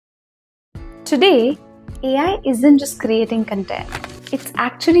Today, AI isn't just creating content, it's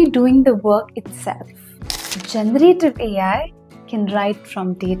actually doing the work itself. Generative AI can write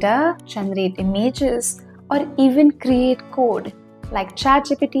from data, generate images, or even create code like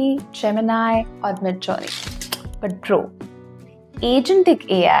Chatagipt, Gemini, or Midjourney. But bro, agentic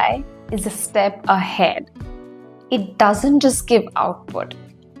AI is a step ahead. It doesn't just give output.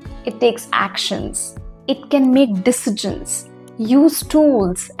 It takes actions. It can make decisions, use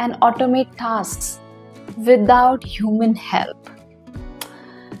tools, and automate tasks without human help.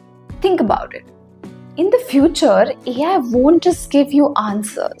 Think about it. In the future, AI won't just give you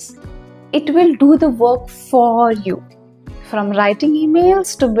answers. It will do the work for you, from writing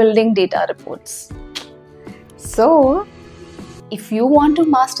emails to building data reports. So, if you want to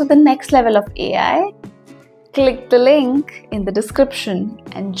master the next level of AI, click the link in the description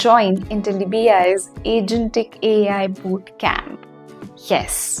and join IntelliBi's Agentic AI Bootcamp.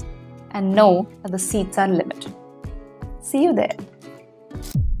 Yes, and know that the seats are limited. See you there.